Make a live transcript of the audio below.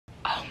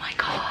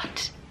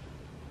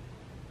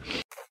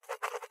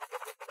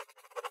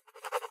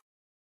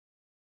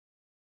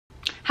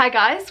Hi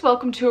guys,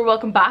 welcome to or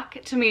welcome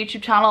back to my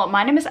YouTube channel.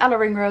 My name is Ella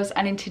Ringrose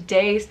and in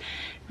today's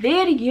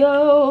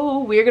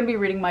video we're going to be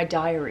reading my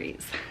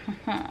diaries.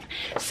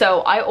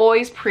 So I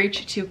always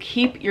preach to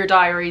keep your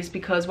diaries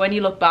because when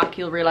you look back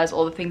you'll realize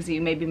all the things that you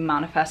maybe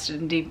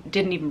manifested and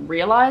didn't even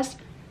realize.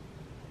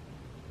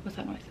 What's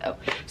that noise? Oh,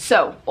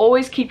 so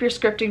always keep your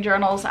scripting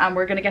journals and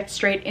we're gonna get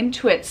straight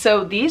into it.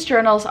 So these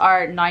journals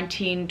are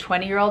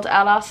 20-year-old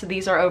Ella, so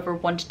these are over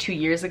 1 to 2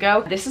 years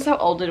ago. This is how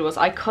old it was.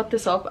 I cut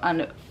this up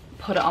and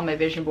put it on my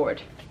vision board.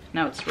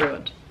 Now it's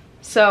ruined.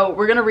 So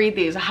we're gonna read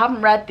these. I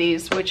haven't read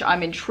these, which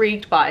I'm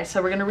intrigued by.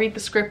 So we're gonna read the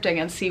scripting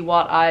and see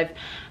what I've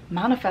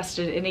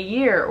manifested in a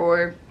year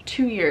or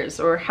 2 years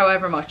or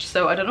however much.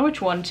 So I don't know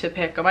which one to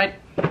pick. I might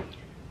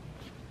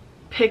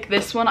pick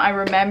this one. I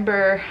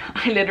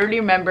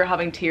literally remember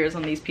having tears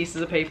on these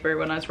pieces of paper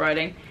when I was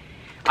writing.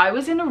 I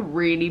was in a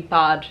really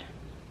bad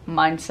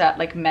mindset,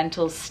 like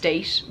mental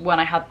state, when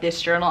I had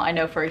this journal. I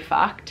know for a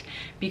fact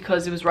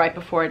because it was right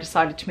before I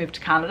decided to move to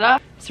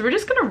Canada. So we're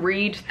just gonna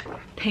read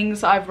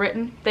things I've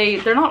written.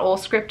 They're not all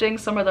scripting.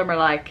 Some of them are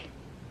like,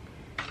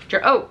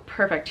 oh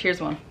perfect,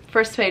 here's one.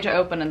 First page I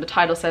open and the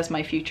title says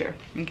my future.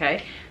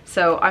 Okay,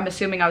 so I'm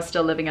assuming I was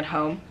still living at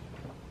home.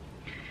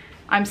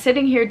 I'm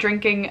sitting here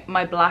drinking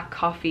my black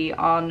coffee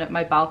on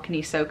my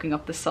balcony soaking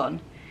up the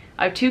sun.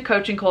 I have 2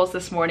 coaching calls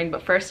this morning,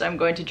 but first I'm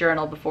going to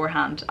journal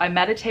beforehand. I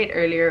meditate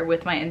earlier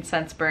with my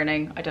incense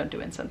burning. I don't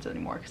do incense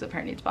anymore because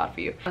apparently it's bad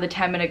for you. The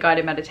 10-minute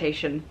guided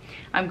meditation.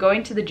 I'm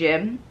going to the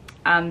gym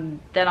and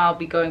then I'll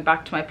be going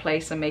back to my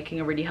place and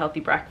making a really healthy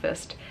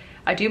breakfast.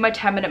 I do my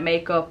 10-minute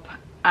makeup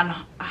and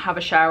have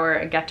a shower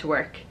and get to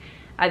work.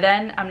 I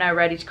then am now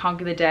ready to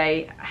conquer the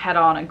day head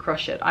on and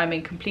crush it. I'm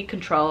in complete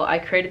control. I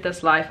created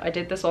this life. I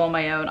did this all on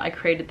my own. I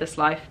created this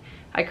life.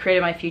 I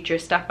created my future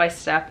step by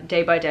step,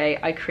 day by day.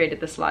 I created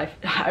this life.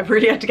 I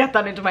really had to get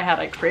that into my head.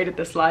 I created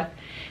this life.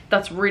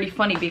 That's really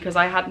funny because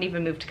I hadn't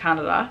even moved to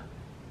Canada.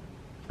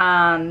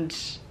 And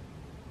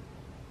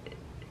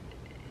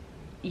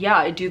yeah,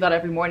 I do that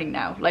every morning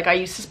now. Like I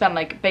used to spend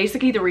like,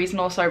 basically the reason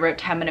also I wrote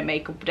 10-minute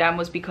makeup down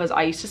was because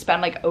I used to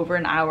spend like over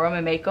an hour on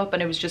my makeup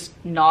and it was just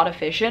not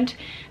efficient.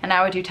 And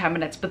now I do 10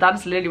 minutes, but that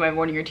is literally my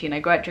morning routine. I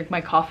go out, drink my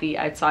coffee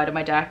outside of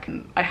my deck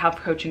and I have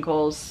coaching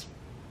calls.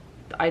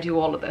 I do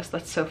all of this.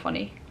 That's so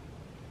funny.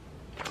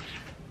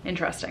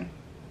 Interesting.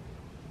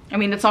 I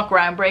mean, it's not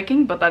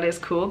groundbreaking, but that is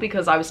cool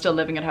because I was still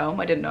living at home.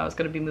 I didn't know I was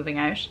going to be moving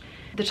out.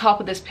 The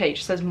top of this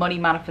page says money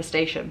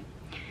manifestation.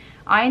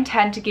 I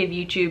intend to give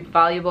YouTube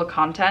valuable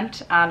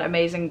content and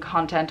amazing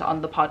content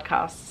on the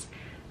podcasts.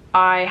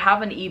 I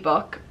have an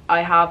ebook.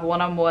 I have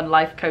one-on-one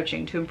life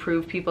coaching to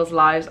improve people's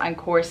lives and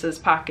courses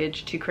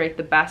package to create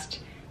the best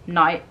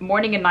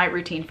morning and night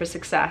routine for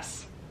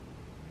success.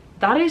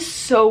 That is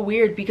so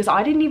weird because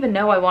I didn't even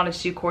know I wanted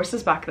to do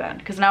courses back then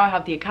because now I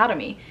have the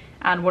academy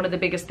and one of the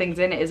biggest things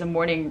in it is a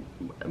morning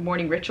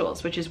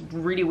rituals, which is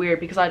really weird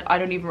because I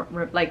don't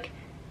even like,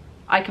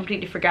 I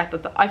completely forgot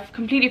that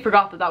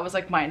that was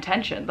like my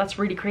intention. That's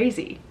really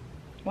crazy.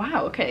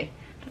 Wow, okay,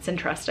 that's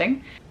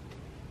interesting.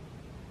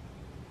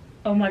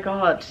 Oh my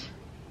god.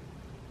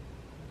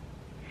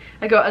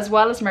 I go as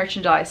well as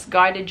merchandise,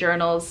 guided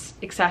journals,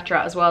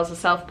 etc., as well as a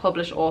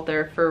self-published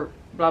author for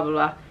blah blah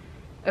blah.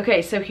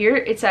 Okay, so here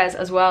it says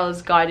as well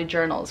as guided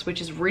journals,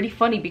 which is really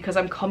funny because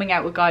I'm coming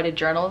out with guided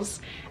journals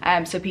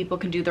so people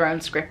can do their own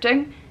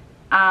scripting.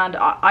 And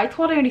I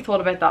thought I only thought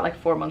about that like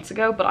 4 months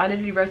ago, but I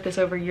literally wrote this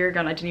over a year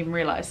ago and I didn't even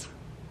realize.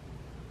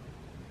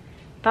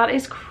 That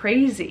is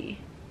crazy.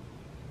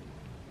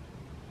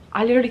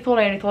 I literally thought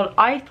I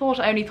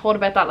only thought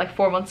about that like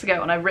 4 months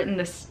ago and I've written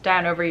this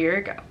down over a year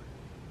ago.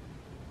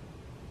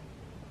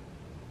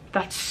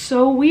 That's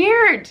so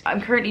weird.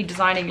 I'm currently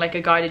designing like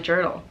a guided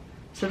journal.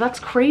 So that's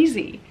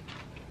crazy.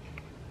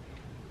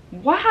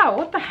 Wow,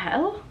 what the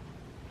hell?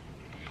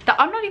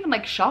 I'm not even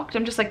like shocked.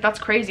 I'm just like, that's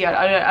crazy.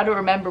 I don't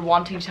remember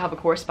wanting to have a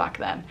course back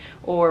then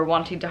or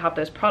wanting to have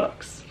those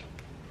products.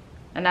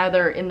 And now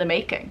they're in the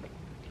making.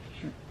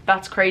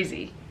 That's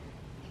crazy.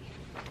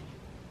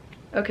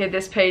 Okay,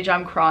 this page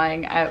I'm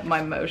crying out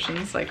my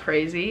emotions like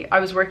crazy. I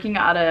was working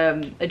at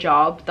a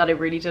job that I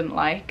really didn't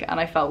like and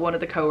I felt one of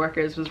the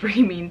co-workers was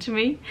really mean to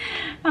me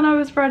and I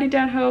was writing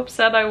down how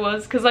upset I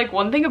was because like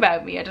one thing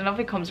about me, I don't know if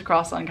it comes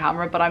across on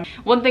camera, but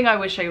one thing I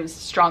wish I was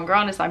stronger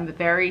on is I'm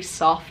very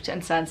soft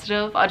and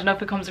sensitive. I don't know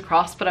if it comes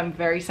across, but I'm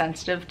very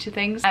sensitive to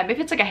things. If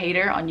it's like a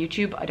hater on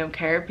YouTube, I don't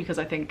care because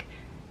I think,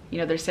 you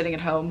know, they're sitting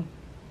at home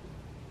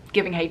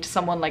giving hate to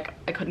someone, like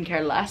I couldn't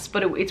care less.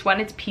 But it's when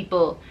it's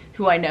people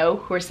who I know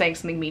who are saying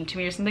something mean to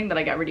me or something that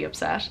I get really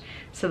upset.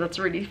 So that's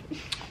really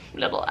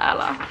little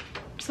Ella.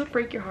 Does that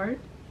break your heart?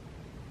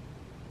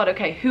 But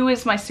okay, who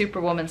is my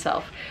superwoman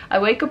self? I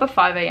wake up at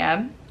 5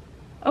 AM.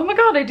 Oh my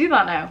god, I do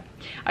that now.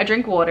 I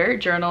drink water,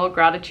 journal,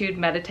 gratitude,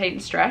 meditate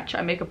and stretch.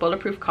 I make a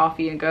bulletproof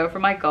coffee and go over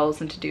my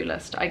goals and to-do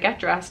list. I get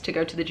dressed to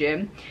go to the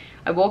gym.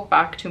 I walk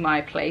back to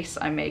my place.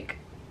 I make,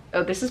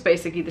 oh, this is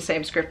basically the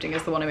same scripting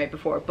as the one I made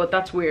before, but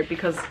that's weird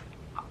because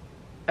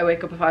I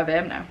wake up at 5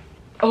 AM now.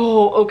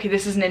 Oh, okay,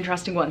 this is an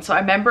interesting one. So I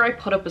remember I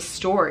put up a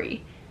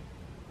story.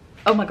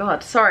 Oh my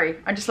god, sorry.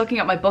 I'm just looking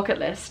at my bucket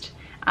list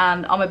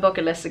and on my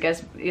bucket list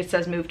it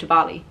says move to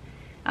Bali.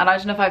 And I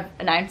don't know if I've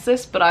announced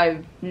this, but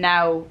I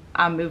now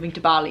am moving to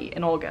Bali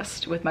in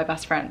August with my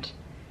best friend,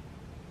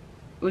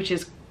 which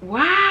is,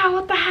 wow,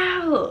 what the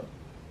hell?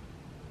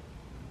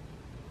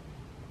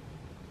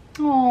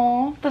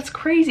 Oh, that's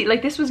crazy.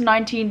 Like, this was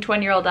 19,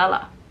 20-year-old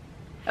Ella.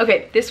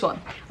 Okay, this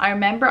one. I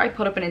remember I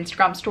put up an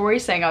Instagram story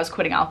saying I was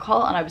quitting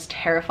alcohol, and I was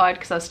terrified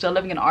because I was still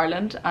living in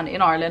Ireland, and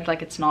in Ireland,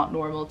 like, it's not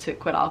normal to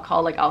quit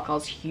alcohol. Like,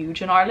 alcohol's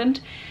huge in Ireland.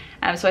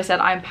 So I said,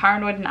 I'm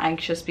paranoid and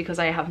anxious because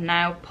I have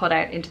now put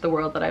out into the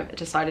world that I've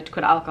decided to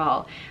quit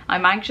alcohol.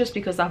 I'm anxious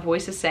because that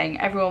voice is saying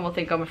everyone will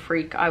think I'm a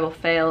freak, I will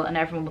fail, and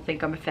everyone will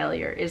think I'm a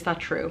failure. Is that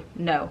true?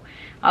 No.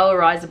 I will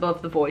rise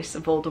above the voice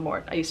of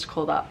Voldemort. I used to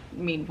call that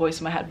mean voice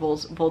in my head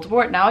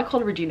Voldemort. Now I call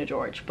it Regina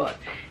George, but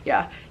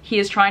yeah. He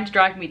is trying to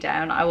drag me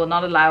down. I will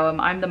not allow him.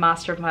 I'm the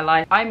master of my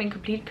life. I'm in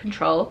complete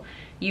control.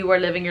 You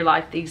are living your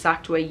life the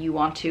exact way you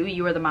want to.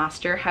 You are the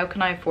master. How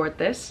can I afford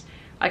this?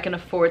 I can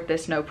afford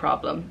this, no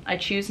problem. I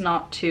choose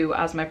not to,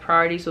 as my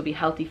priorities will be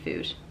healthy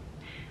food.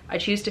 I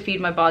choose to feed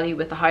my body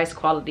with the highest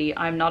quality.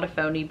 I'm not a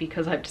phony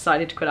because I've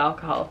decided to quit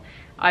alcohol.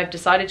 I've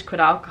decided to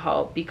quit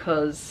alcohol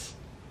because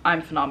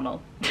I'm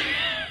phenomenal.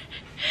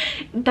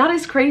 That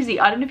is crazy.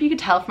 I don't know if you could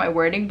tell from my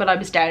wording, but I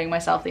was doubting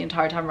myself the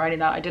entire time writing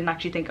that. I didn't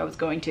actually think I was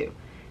going to.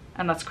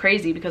 And that's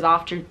crazy because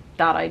after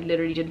that, I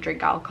literally didn't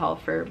drink alcohol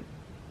for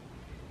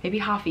maybe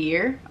half a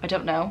year. I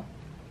don't know.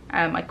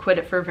 I quit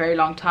it for a very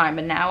long time,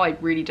 and now I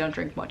really don't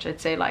drink much.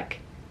 I'd say like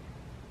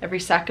every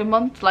second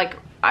month. Like,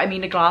 I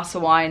mean, a glass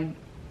of wine.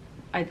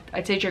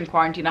 I'd say during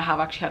quarantine I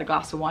have actually had a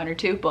glass of wine or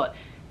two, but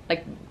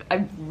like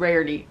I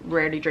rarely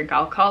drink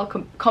alcohol.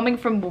 Coming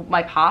from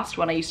my past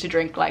when I used to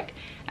drink like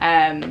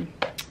 3-4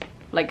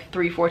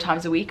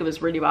 times a week, it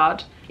was really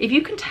bad. If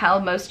you can tell,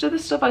 most of the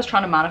stuff I was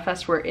trying to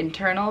manifest were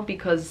internal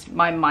because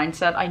my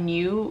mindset, I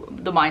knew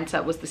the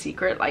mindset was the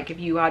secret. Like, if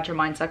you had your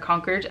mindset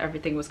conquered,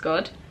 everything was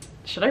good.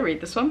 Should I read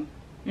this one?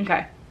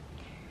 Okay.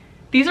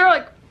 These are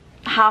like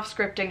half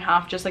scripting,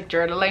 half just like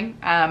journaling.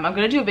 I'm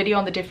gonna do a video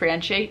on the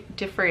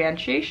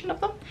differentiation of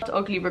them. It's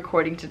ugly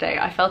recording today.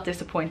 I felt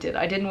disappointed.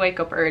 I didn't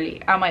wake up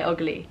early. Am I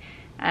ugly?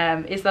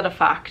 Is that a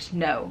fact?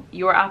 No.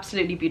 You are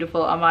absolutely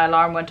beautiful, and my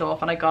alarm went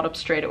off and I got up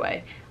straight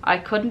away. I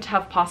couldn't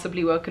have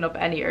possibly woken up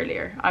any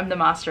earlier. I'm the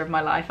master of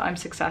my life. I'm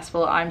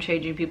successful. I'm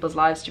changing people's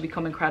lives to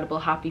become incredible,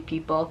 happy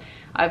people.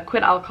 I've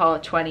quit alcohol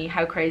at 20.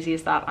 How crazy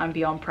is that? I'm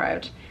beyond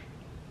proud.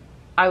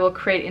 I will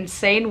create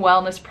insane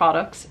wellness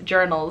products,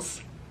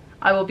 journals.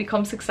 I will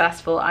become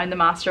successful. I'm the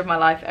master of my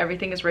life.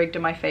 Everything is rigged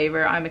in my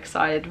favor. I'm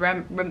excited.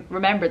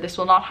 Remember, this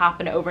will not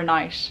happen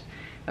overnight,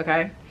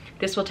 okay?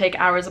 This will take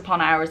hours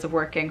upon hours of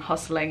working,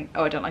 hustling.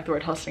 Oh, I don't like the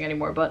word hustling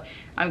anymore, but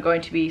I'm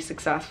going to be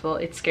successful.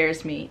 It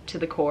scares me to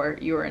the core.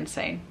 You are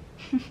insane.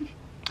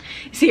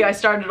 See, I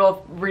started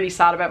off really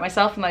sad about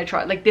myself, and I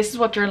tried, like, this is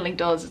what journaling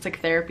does. It's like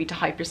therapy to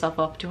hype yourself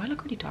up. Do I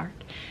look really dark?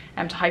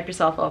 To hype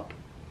yourself up.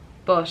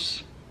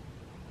 But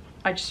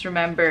I just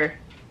remember,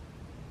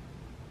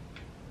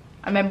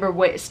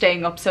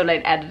 staying up so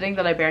late editing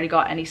that I barely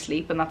got any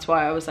sleep, and that's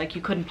why I was like,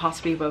 you couldn't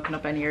possibly have woken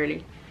up any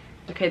early.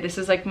 Okay, this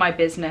is like my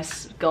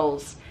business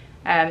goals.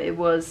 It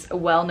was a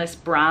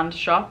wellness brand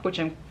shop, which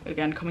I'm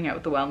again coming out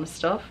with the wellness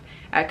stuff.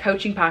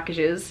 Coaching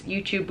packages,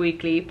 YouTube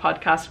weekly,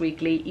 podcast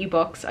weekly,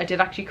 ebooks. I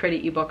did actually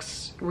create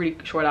ebooks really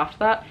short after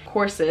that.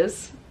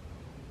 Courses,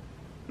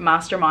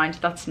 mastermind,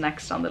 that's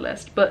next on the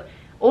list. But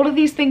all of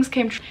these things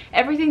came true.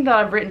 Everything that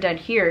I've written down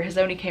here has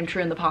only came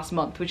true in the past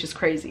month, which is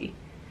crazy.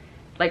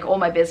 Like all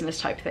my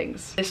business type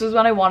things. This was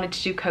when I wanted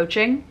to do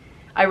coaching.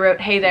 I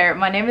wrote, hey there,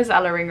 my name is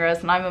Ella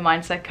Ringrose and I'm a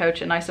mindset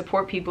coach, and I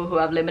support people who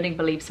have limiting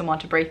beliefs and want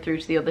to break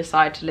through to the other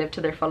side to live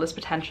to their fullest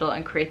potential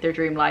and create their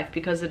dream life,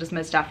 because it is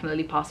most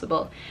definitely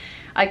possible.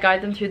 I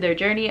guide them through their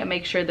journey and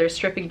make sure they're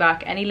stripping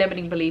back any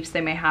limiting beliefs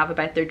they may have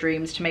about their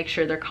dreams to make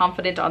sure they're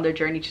confident on their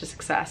journey to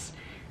success.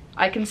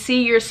 I can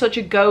see you're such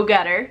a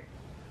go-getter.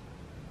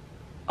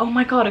 Oh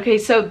my god, okay,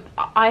 so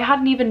I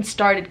hadn't even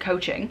started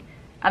coaching,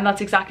 and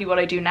that's exactly what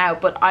I do now,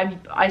 but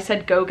I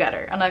said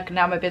go-getter, and like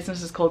now my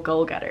business is called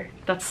goal-getter.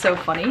 That's so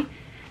funny.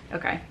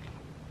 Okay.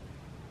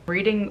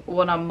 Reading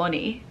one on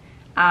money,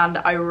 and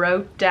I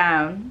wrote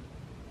down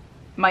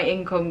my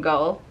income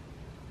goal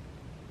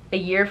a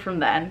year from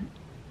then,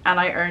 and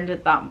I earned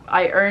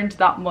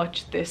that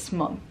much this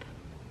month.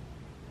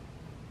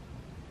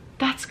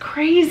 That's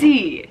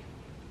crazy.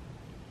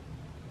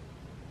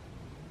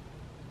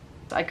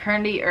 I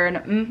currently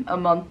earn a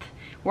month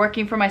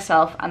working for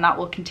myself, and that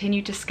will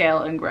continue to scale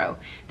and grow.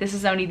 This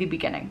is only the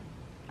beginning,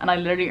 and I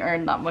literally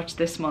earned that much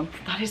this month.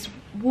 That is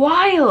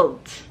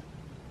wild.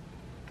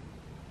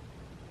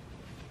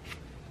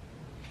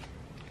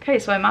 Okay,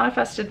 so I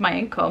manifested my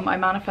income. I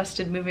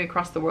manifested moving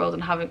across the world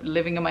and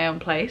living in my own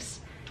place,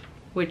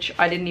 which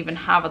I didn't even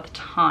have at the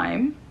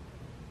time.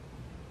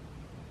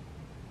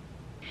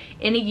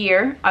 In a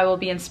year, I will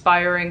be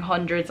inspiring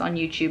hundreds on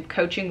YouTube,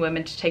 coaching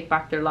women to take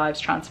back their lives,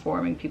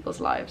 transforming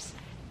people's lives.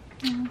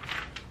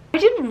 I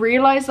didn't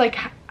realize like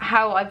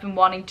how I've been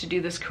wanting to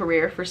do this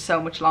career for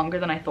so much longer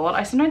than I thought.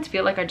 I sometimes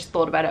feel like I just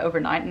thought about it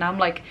overnight, and I'm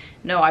like,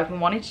 no, I've been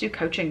wanting to do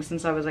coaching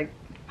since I was like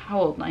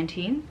how old,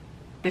 19?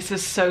 This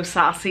is so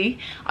sassy.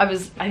 I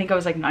think I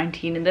was like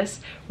 19 in this.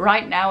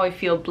 Right now I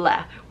feel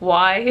bleh.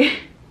 Why?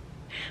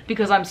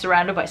 Because I'm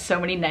surrounded by so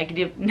many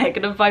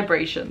negative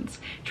vibrations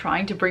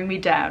trying to bring me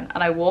down,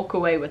 and I walk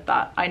away with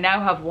that. I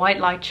now have white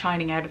light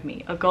shining out of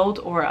me, a gold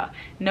aura.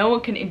 No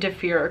one can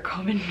interfere or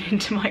come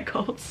into my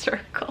gold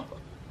circle.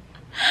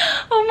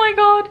 Oh my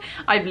god.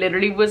 I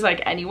literally was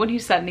like, anyone who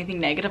said anything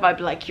negative, I'd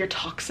be like, you're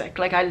toxic.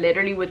 Like, I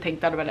literally would think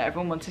that about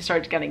everyone once I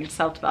started getting into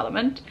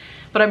self-development.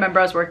 But I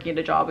remember I was working at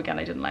a job again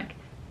I didn't like.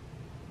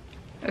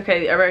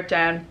 Okay, I wrote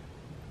down,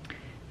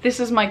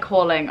 this is my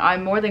calling.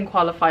 I'm more than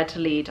qualified to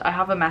lead. I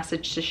have a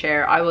message to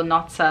share. I will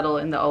not settle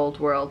in the old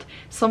world.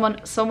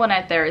 Someone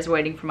out there is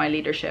waiting for my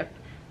leadership.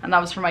 And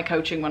that was for my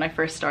coaching when I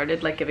first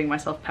started, like giving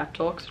myself pep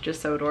talks, which is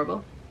so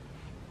adorable.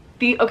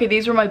 Okay,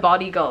 these were my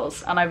body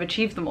goals and I've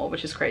achieved them all,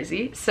 which is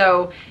crazy.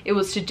 So it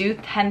was to do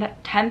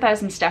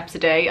 10,000 steps a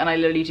day, and I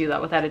literally do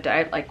that without a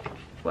doubt. Like,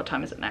 what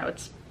time is it now?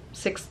 It's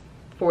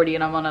 6:40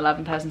 and I'm on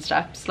 11,000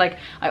 steps. Like,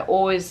 I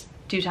always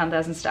do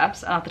 10,000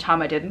 steps, and at the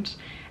time I didn't.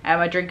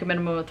 I drink a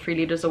minimum of 3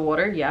 liters of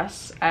water,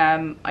 yes.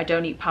 I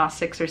don't eat past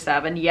 6 or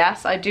 7.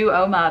 Yes, I do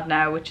OMAD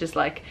now, which is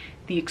like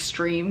the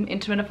extreme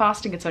intermittent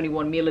fasting. It's only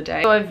 1 meal a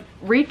day. So I've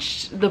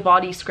reached the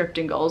body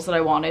scripting goals that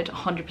I wanted,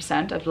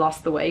 100%. I've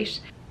lost the weight.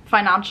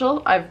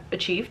 Financial, I've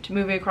achieved.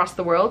 Moving across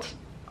the world,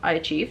 I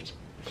achieved.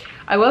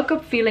 I woke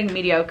up feeling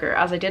mediocre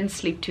as I didn't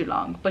sleep too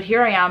long, but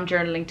here I am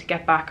journaling to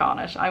get back on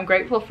it. I'm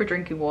grateful for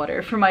drinking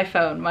water, for my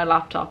phone, my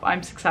laptop.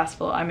 I'm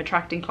successful. I'm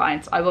attracting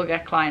clients. I will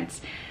get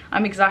clients.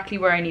 I'm exactly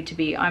where I need to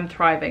be. I'm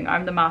thriving.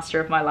 I'm the master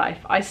of my life.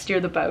 I steer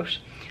the boat.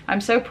 I'm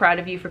so proud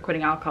of you for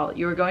quitting alcohol.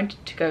 You were going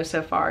to go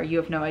so far. You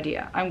have no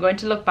idea. I'm going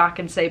to look back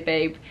and say,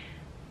 babe,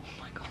 oh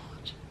my God.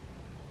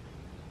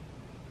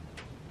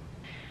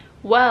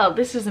 Well,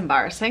 this is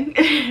embarrassing.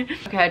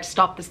 Okay, I had to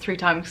stop this 3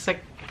 times because,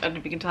 like, I don't know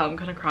if you can tell I'm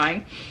kind of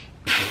crying.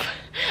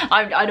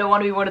 I don't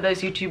want to be one of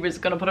those YouTubers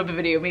gonna put up a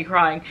video of me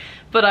crying,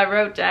 but I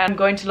wrote down, I'm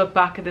going to look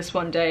back at this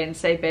one day and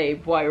say,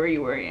 babe, why were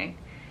you worrying?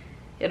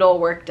 It all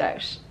worked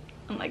out.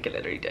 And like, it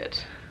literally did.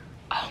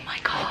 Oh my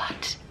God.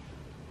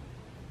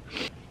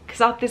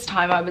 Because at this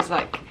time I was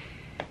like,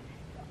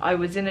 I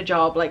was in a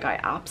job like I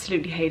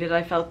absolutely hated.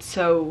 I felt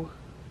so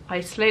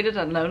isolated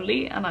and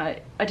lonely, and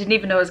I didn't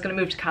even know I was going to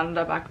move to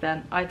Canada back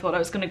then. I thought I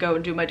was going to go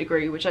and do my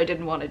degree, which I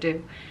didn't want to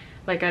do.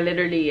 Like, I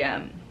literally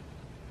oh,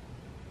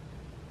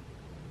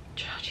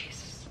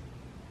 Jesus.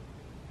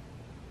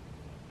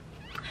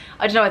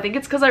 I don't know, I think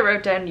it's because I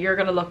wrote down you're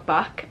gonna look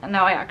back, and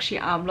now I actually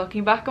am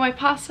looking back at my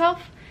past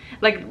self.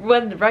 Like,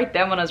 right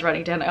then when I was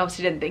writing down, I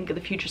obviously didn't think of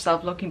the future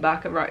self looking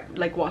back at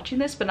like watching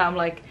this, but now I'm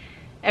like,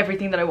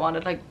 everything that I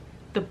wanted, like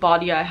the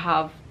body I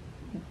have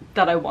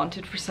that I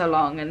wanted for so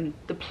long, and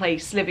the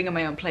place, living in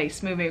my own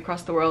place, moving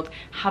across the world,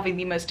 having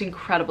the most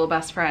incredible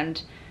best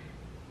friend,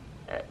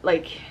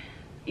 like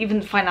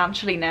even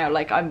financially now,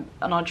 like I'm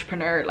an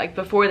entrepreneur. Like,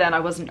 before then I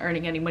wasn't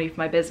earning any money for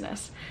my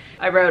business.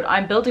 I wrote,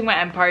 I'm building my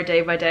empire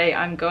day by day.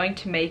 I'm going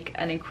to make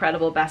an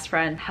incredible best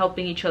friend,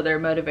 helping each other,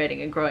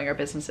 motivating and growing our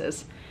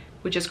businesses.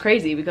 Which is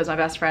crazy because my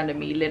best friend and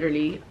me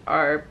literally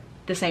are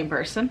the same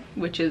person,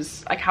 which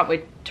is, I can't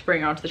wait to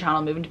bring her onto the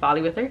channel, moving to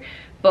Bali with her.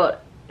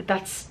 But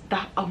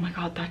oh my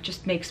God, that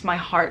just makes my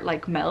heart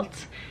like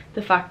melt.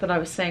 The fact that I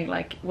was saying,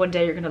 like, one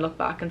day you're gonna look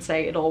back and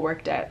say it all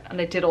worked out, and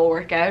it did all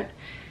work out.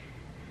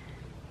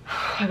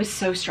 I was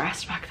so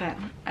stressed back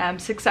then.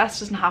 Success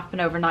doesn't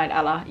happen overnight,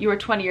 Ella. You are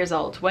 20 years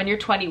old. When you're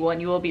 21,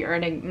 you will be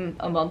earning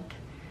a month.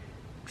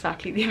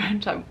 Exactly the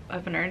amount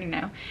I've been earning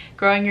now.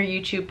 Growing your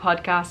YouTube,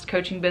 podcast,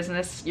 coaching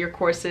business, your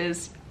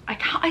courses.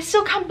 I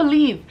still can't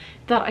believe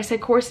that I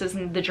said courses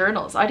in the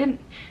journals. I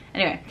didn't.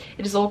 Anyway,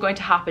 it is all going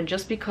to happen.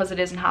 Just because it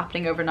isn't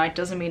happening overnight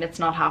doesn't mean it's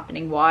not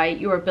happening. Why?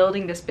 You are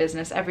building this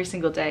business every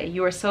single day.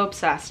 You are so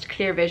obsessed,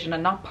 clear vision,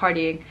 and not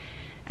partying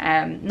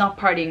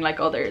like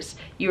others.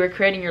 You are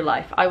creating your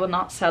life. I will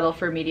not settle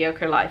for a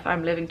mediocre life.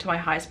 I'm living to my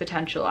highest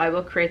potential. I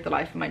will create the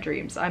life of my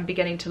dreams. I'm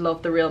beginning to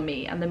love the real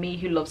me, and the me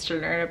who loves to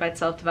learn about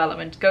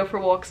self-development, go for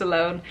walks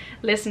alone,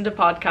 listen to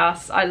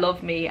podcasts. I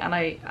love me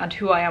and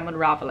who I am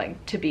unraveling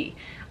to be.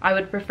 I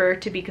would prefer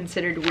to be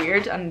considered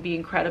weird and be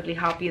incredibly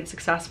happy and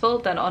successful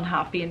than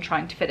unhappy and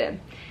trying to fit in.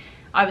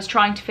 I was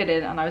trying to fit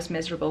in and I was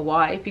miserable.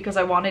 Why? Because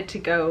I wanted to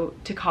go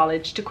to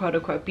college to quote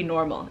unquote be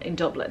normal in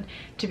Dublin,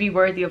 to be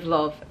worthy of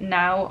love.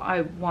 Now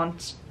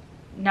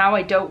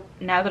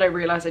that I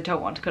realize I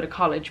don't want to go to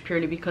college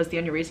purely because the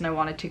only reason I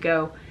wanted to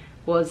go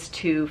was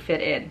to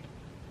fit in.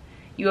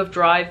 You have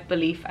drive,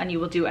 belief, and you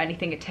will do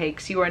anything it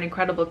takes. You are an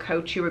incredible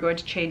coach. You are going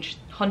to change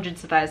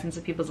hundreds of thousands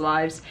of people's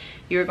lives.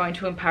 You are going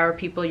to empower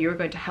people. You are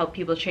going to help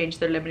people change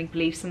their limiting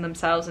beliefs in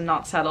themselves and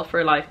not settle for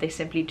a life they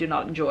simply do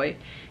not enjoy.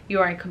 You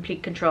are in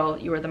complete control.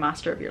 You are the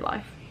master of your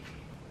life.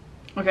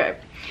 Okay,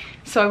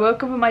 so I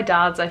woke up with my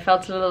dad's. I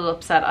felt a little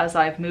upset as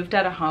I've moved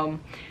out of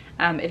home.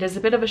 It is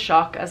a bit of a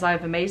shock as I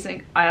have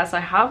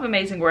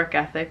amazing work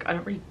ethic. I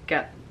don't really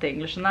get the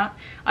English in that.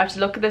 I have to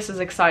look at this as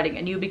exciting,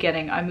 a new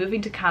beginning. I'm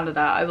moving to Canada.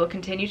 I will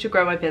continue to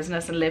grow my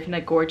business and live in a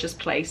gorgeous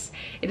place.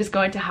 It is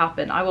going to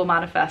happen. I will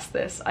manifest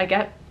this. I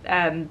get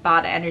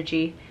bad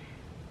energy.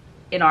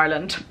 in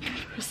Ireland.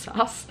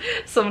 Sass.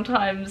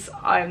 Sometimes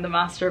I'm the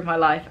master of my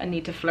life and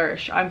need to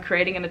flourish. I'm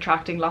creating and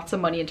attracting lots of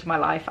money into my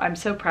life. I'm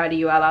so proud of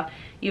you, Ella.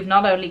 You've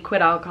not only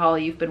quit alcohol,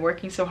 you've been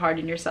working so hard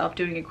in yourself,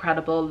 doing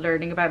incredible,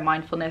 learning about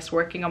mindfulness,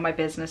 working on my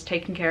business,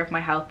 taking care of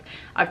my health.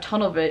 I've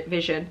tunnel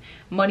vision.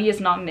 Money is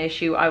not an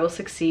issue. I will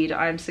succeed.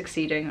 I am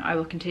succeeding. I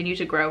will continue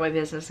to grow my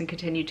business and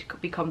continue to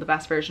become the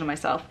best version of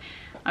myself.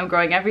 I'm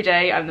growing every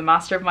day. I'm the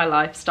master of my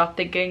life. Stop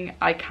thinking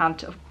I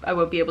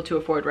won't be able to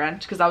afford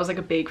rent, because that was like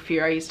a big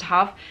fear I used to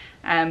have.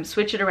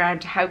 Switch it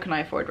around to how can I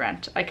afford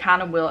rent? I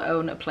can and will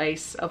own a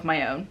place of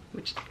my own,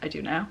 which I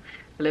do now.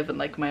 I live in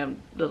like my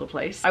own little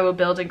place. I will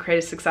build and create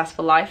a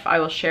successful life. I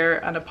will share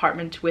an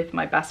apartment with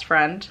my best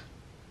friend.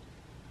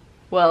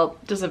 Well,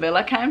 does a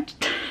villa count?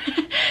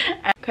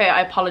 Okay,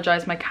 I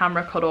apologize, my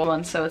camera cut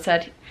on, so it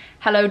said,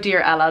 hello dear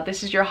Ella,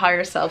 this is your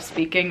higher self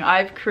speaking.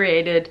 I've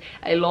created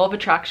a law of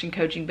attraction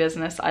coaching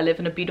business. I live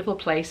in a beautiful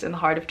place in the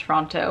heart of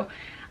Toronto.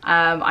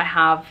 I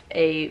have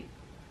a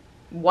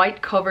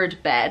white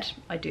covered bed.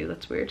 I do,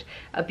 that's weird.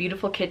 A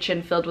beautiful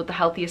kitchen filled with the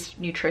healthiest,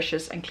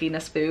 nutritious and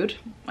cleanest food.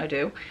 I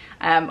do.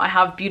 I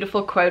have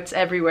beautiful quotes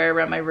everywhere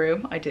around my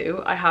room. I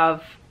do. I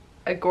have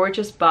a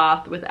gorgeous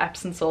bath with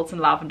Epsom salts and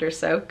lavender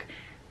soak.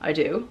 I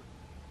do.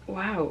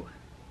 Wow.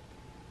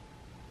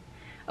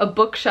 A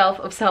bookshelf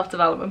of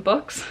self-development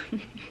books.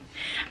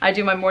 I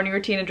do my morning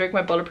routine and drink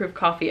my bulletproof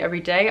coffee every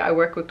day. I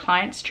work with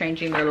clients,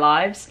 changing their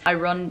lives. I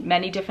run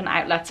many different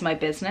outlets in my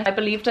business. I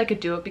believed I could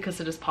do it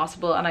because it is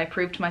possible, and I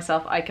proved to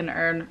myself I can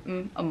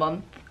earn a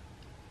month,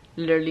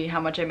 literally how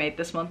much I made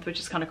this month, which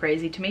is kind of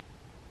crazy to me.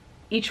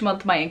 Each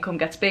month my income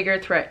gets bigger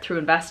through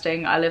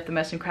investing. I live the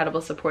most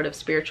incredible, supportive,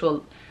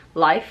 spiritual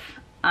life.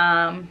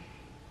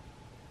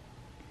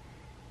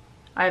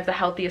 I have the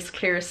healthiest,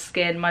 clearest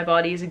skin. My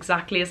body is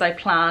exactly as I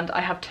planned.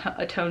 I have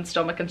a toned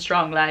stomach and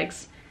strong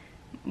legs.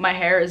 My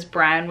hair is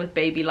brown with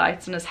baby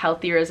lights and is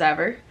healthier as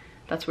ever.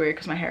 That's weird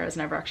because my hair has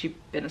never actually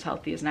been as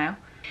healthy as now.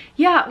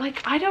 Yeah,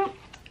 like I don't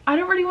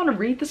really want to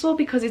read this all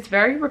because it's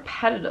very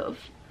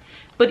repetitive.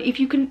 But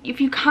if you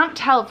can't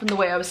tell from the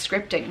way I was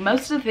scripting,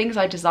 most of the things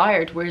I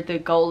desired were the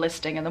goal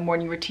listing and the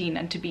morning routine,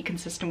 and to be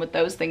consistent with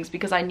those things,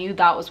 because I knew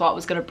that was what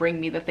was going to bring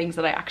me the things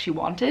that I actually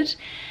wanted.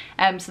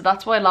 So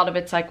that's why a lot of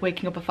it's like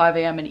waking up at 5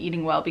 a.m. and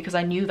eating well, because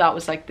I knew that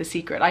was like the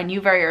secret. I knew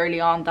very early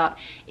on that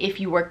if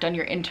you worked on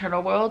your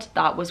internal world,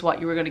 that was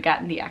what you were going to get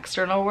in the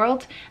external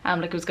world.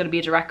 Like it was going to be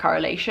a direct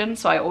correlation.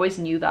 So I always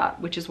knew that,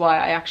 which is why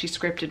I actually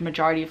scripted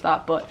majority of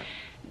that. But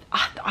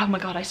oh my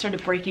god, I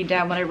started breaking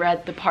down when I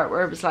read the part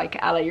where it was like,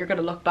 Ella, you're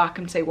gonna look back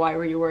and say, why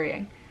were you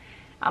worrying?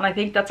 And I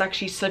think that's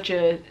actually such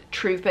a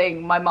true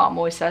thing. My mom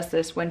always says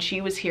this. When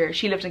she was here,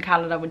 she lived in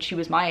Canada when she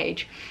was my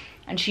age,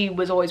 and she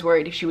was always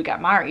worried if she would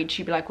get married.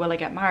 She'd be like, will I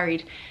get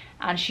married?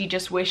 And she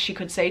just wished she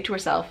could say to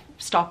herself,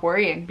 stop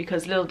worrying,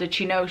 because little did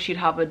she know she'd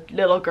have a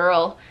little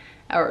girl,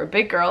 or a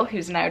big girl,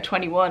 who's now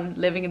 21,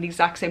 living in the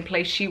exact same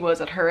place she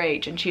was at her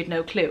age, and she had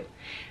no clue.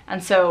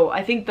 And so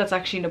I think that's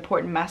actually an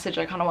important message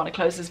I kind of want to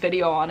close this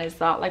video on, is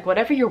that like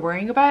whatever you're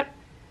worrying about,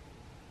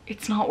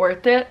 it's not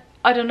worth it.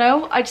 I don't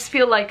know, I just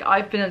feel like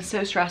I've been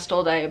so stressed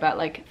all day about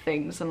like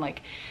things and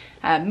like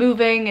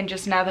moving, and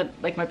just now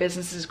that like my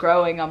business is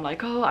growing, I'm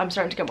like, oh, I'm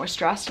starting to get more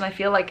stressed, and I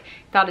feel like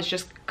that has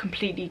just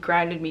completely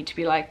grounded me to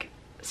be like,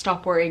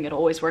 stop worrying, it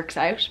always works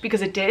out,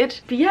 because it did.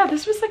 But yeah,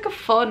 this was like a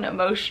fun,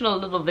 emotional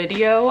little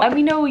video. Let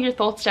me know your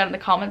thoughts down in the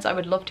comments. I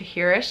would love to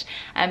hear it.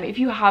 If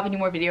you have any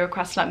more video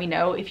requests, let me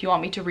know. If you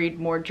want me to read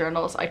more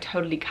journals, I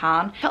totally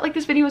can. I felt like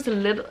this video was a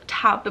little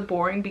tad bit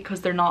boring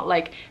because they're not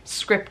like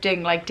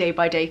scripting like day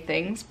by day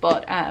things,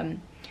 but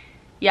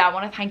yeah, I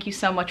want to thank you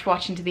so much for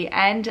watching to the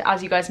end.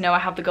 As you guys know, I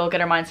have the Goal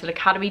Getter Mindset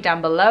Academy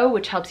down below,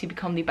 which helps you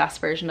become the best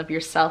version of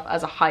yourself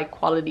as a high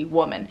quality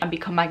woman and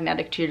become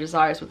magnetic to your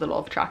desires with the law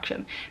of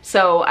attraction.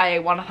 So I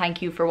want to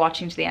thank you for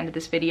watching to the end of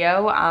this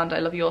video, and I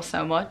love you all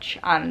so much.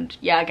 And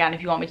yeah, again,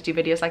 if you want me to do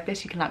videos like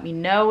this, you can let me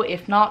know.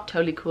 If not,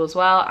 totally cool as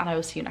well, and I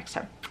will see you next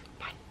time.